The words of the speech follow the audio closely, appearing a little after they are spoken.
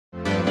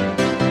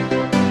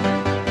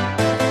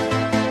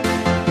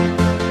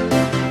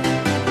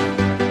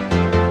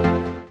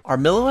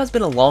Armillo has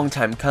been a long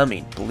time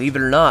coming. Believe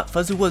it or not,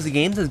 Fuzzy Wuzzy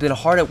Games has been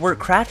hard at work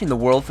crafting the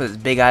world for this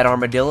big-eyed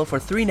armadillo for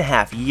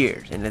 3.5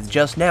 years, and has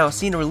just now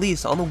seen a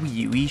release on the Wii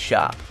U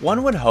eShop.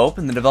 One would hope,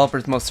 and the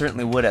developers most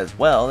certainly would as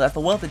well, that the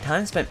wealth of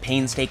time spent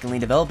painstakingly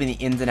developing the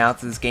ins and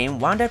outs of this game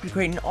wound up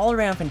creating an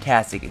all-around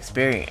fantastic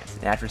experience,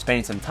 and after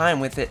spending some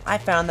time with it, I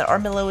found that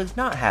Armillo is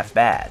not half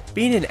bad.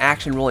 Being an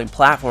action-rolling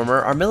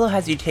platformer, Armillo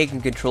has you taking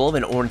control of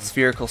an orange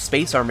spherical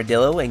space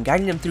armadillo and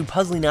guiding him through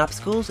puzzling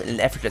obstacles in an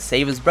effort to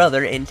save his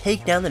brother and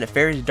take down the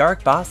nefarious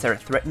dark boss that are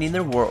threatening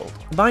their world.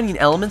 Combining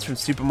elements from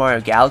Super Mario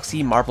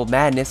Galaxy, Marble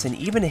Madness, and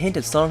even a hint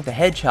of Sonic the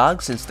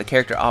Hedgehog, since the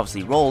character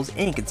obviously rolls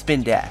and can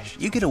spin dash,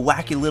 you get a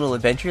wacky little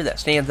adventure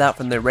that stands out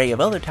from the array of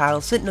other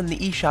titles sitting on the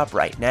eShop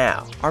right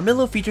now.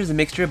 Armillo features a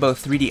mixture of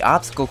both 3D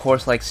obstacle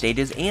course-like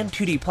stages and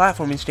 2D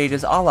platforming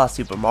stages a la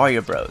Super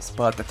Mario Bros,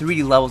 but the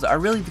 3D levels are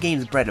really the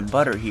game's bread and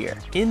butter here.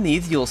 In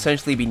these, you'll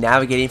essentially be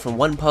navigating from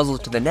one puzzle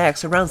to the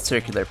next around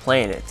circular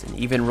planets, and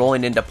even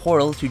rolling into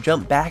portals to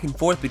jump back and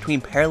forth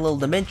between parallel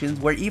dimensions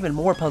where even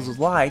more puzzles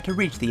lie to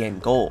reach the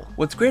end goal.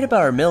 What's great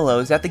about Armillo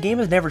is that the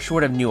game is never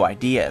short of new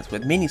ideas,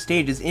 with many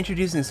stages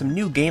introducing some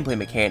new gameplay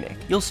mechanic.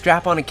 You'll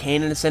strap on a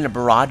cannon to send a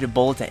barrage of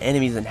bullets at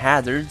enemies and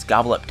hazards,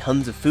 gobble up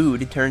tons of food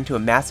to turn into a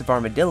massive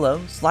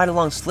armadillo, slide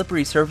along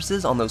slippery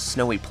surfaces on those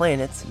snowy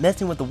planets,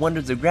 messing with the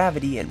wonders of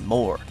gravity, and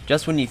more.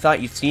 Just when you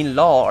thought you've seen it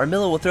all,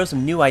 Armillo will throw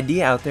some new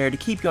idea out there to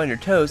keep you on your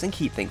toes and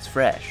keep things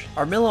fresh.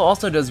 Armillo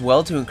also does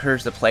well to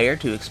encourage the player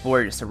to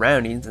explore your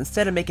surroundings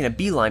instead of making a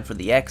beeline for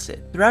the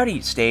exit. Throughout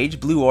each stage,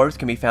 blue orbs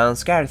can be found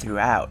scattered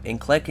throughout, and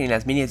collecting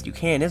as many as you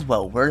can is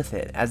well worth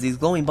it, as these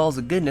glowing balls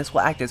of goodness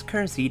will act as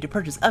currency to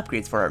purchase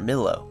upgrades for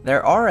Armillo.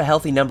 There are a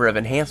healthy number of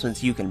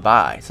enhancements you can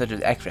buy, such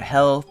as extra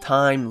health,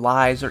 time,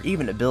 lives, or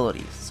even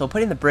abilities, so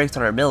putting the brakes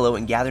on Armillo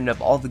and gathering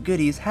up all the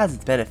goodies has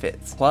its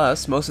benefits.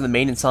 Plus, most of the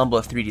main ensemble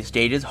of 3D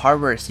stages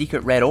harbor a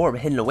secret red orb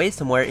hidden away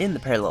somewhere in the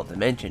parallel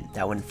dimension,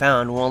 that when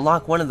found will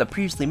unlock one of the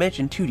previously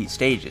mentioned 2D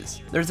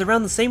stages. There's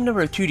around the same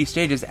number of 2D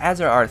stages as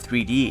there are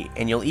 3D,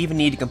 and you'll even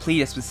need to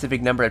complete a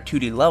specific number of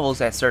 2D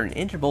levels at certain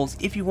intervals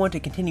if you want to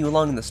continue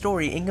along in the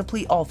story and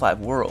complete all 5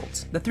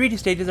 worlds. The 3D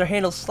stages are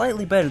handled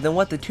slightly better than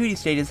what the 2D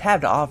stages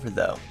have to offer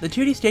though. The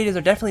 2D stages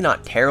are definitely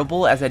not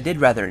terrible, as I did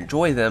rather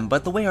enjoy them,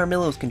 but the way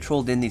Armillo is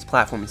controlled in these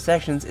platforming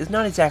sections is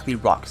not exactly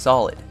rock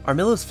solid.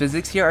 Armillo's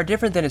physics here are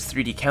different than its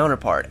 3D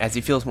counterpart, as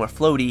he feels more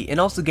floaty, and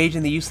also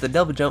gauging the use of the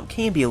double jump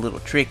can be a little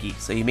tricky,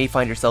 so you may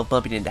find yourself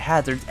bumping into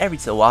hazards every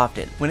so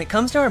often. When it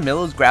comes to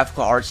Armillo's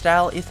graphical art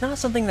style, it's not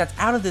something that's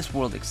out of this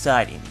world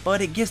exciting,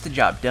 but it gets the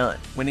job done.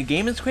 When a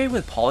game is created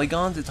with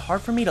polygons, it's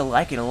hard for me to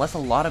like it unless a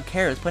lot of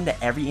care is put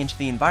into every inch of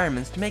the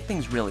environments to make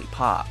things really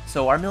pop,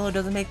 so Armillo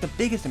doesn't make the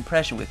biggest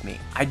impression with me.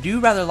 I do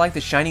rather like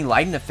the shiny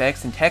lighting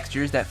effects and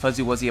textures that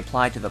Fuzzy Wuzzy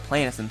applied to the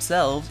planets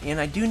themselves, and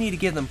I do need to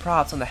give them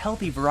props on the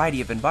healthy variety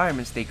of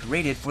environments they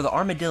created for the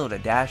armadillo to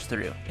dash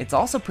through. It's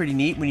also pretty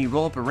neat when you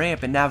roll up a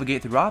ramp and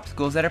navigate through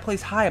obstacles that are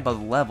placed high above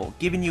the level,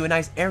 giving you a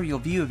nice aerial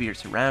view of your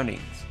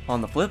surroundings. On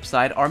the flip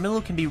side,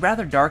 Armillo can be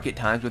rather dark at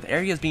times with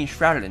areas being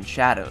shrouded in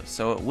shadows,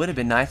 so it would have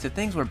been nice if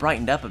things were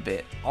brightened up a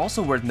bit.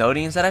 Also worth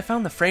noting is that I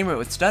found the frame rate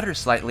would stutter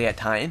slightly at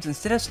times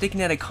instead of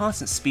sticking at a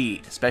constant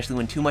speed, especially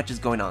when too much is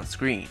going on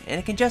screen, and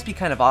it can just be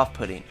kind of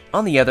off-putting.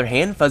 On the other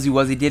hand, Fuzzy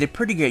Wuzzy did a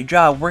pretty great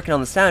job working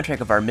on the soundtrack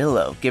of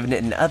Armillo, giving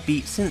it an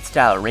upbeat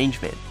synth-style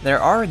arrangement.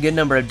 There are a good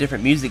number of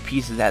different music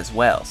pieces as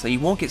well, so you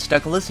won't get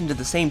stuck listening to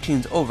the same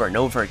tunes over and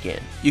over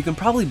again. You can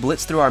probably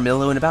blitz through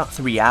Armillo in about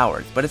 3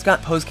 hours, but it's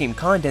got post-game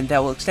content that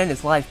will extend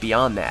its life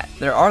beyond that.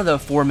 There are the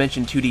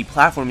aforementioned 2D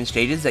platforming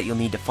stages that you'll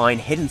need to find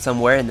hidden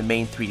somewhere in the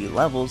main 3D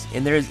levels,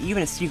 and there is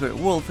even a secret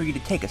world for you to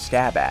take a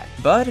stab at.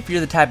 But if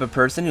you're the type of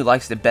person who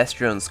likes to best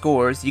your own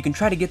scores, you can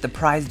try to get the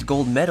prized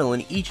gold medal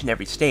in each and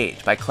every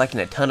stage by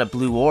collecting a ton of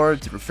blue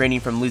orbs, refraining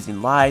from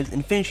losing lives,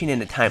 and finishing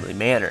in a timely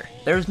manner.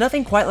 There is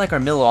nothing quite like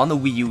Armillo on the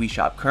Wii U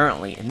eShop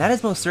currently, and that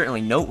is most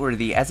certainly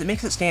noteworthy as it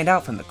makes it stand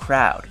out from the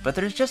crowd, but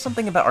there's just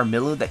something about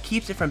Armillo that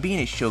keeps it from being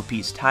a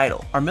showpiece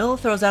title. Armillo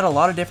throws out a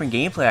lot of different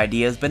gameplay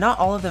ideas, but not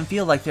all of them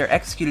feel like they're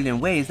executed in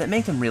ways that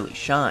make them really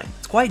shine.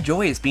 It's quite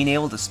joyous being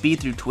able to speed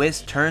through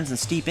twists, turns, and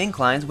steep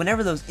inclines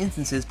whenever those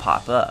instances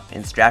pop up,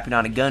 and strapping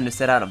on a gun to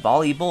set out a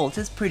volley of bullets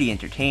is pretty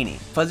entertaining.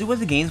 Fuzzy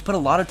Wuzzy Games put a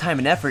lot of time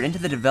and effort into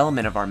the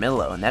development of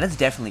Armillo, and that is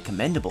definitely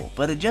commendable,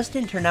 but it just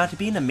didn't turn out to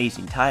be an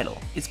amazing title.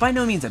 It's by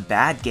no means a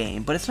bad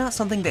game, but it's not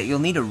something that you'll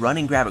need to run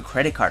and grab a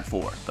credit card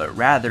for, but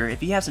rather,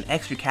 if you have some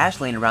extra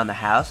cash laying around the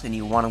house and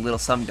you want a little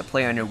something to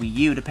play on your Wii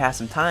U to pass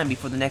some time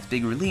before the next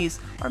big release,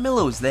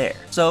 Armillo is there.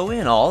 So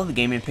in all,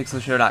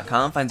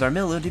 thegamingpixelshow.com finds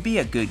Armillo to be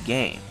a good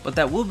game. But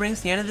that will bring us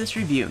to the end of this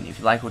review, and if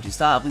you like what you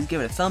saw, please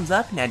give it a thumbs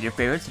up and add your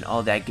favorites and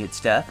all that good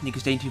stuff, and you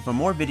can stay tuned for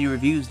more video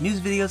reviews,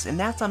 news videos, and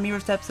that's on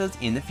Miiverse episodes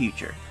in the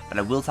future. But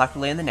I will talk to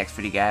you later in the next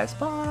video, guys.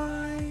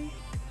 Bye!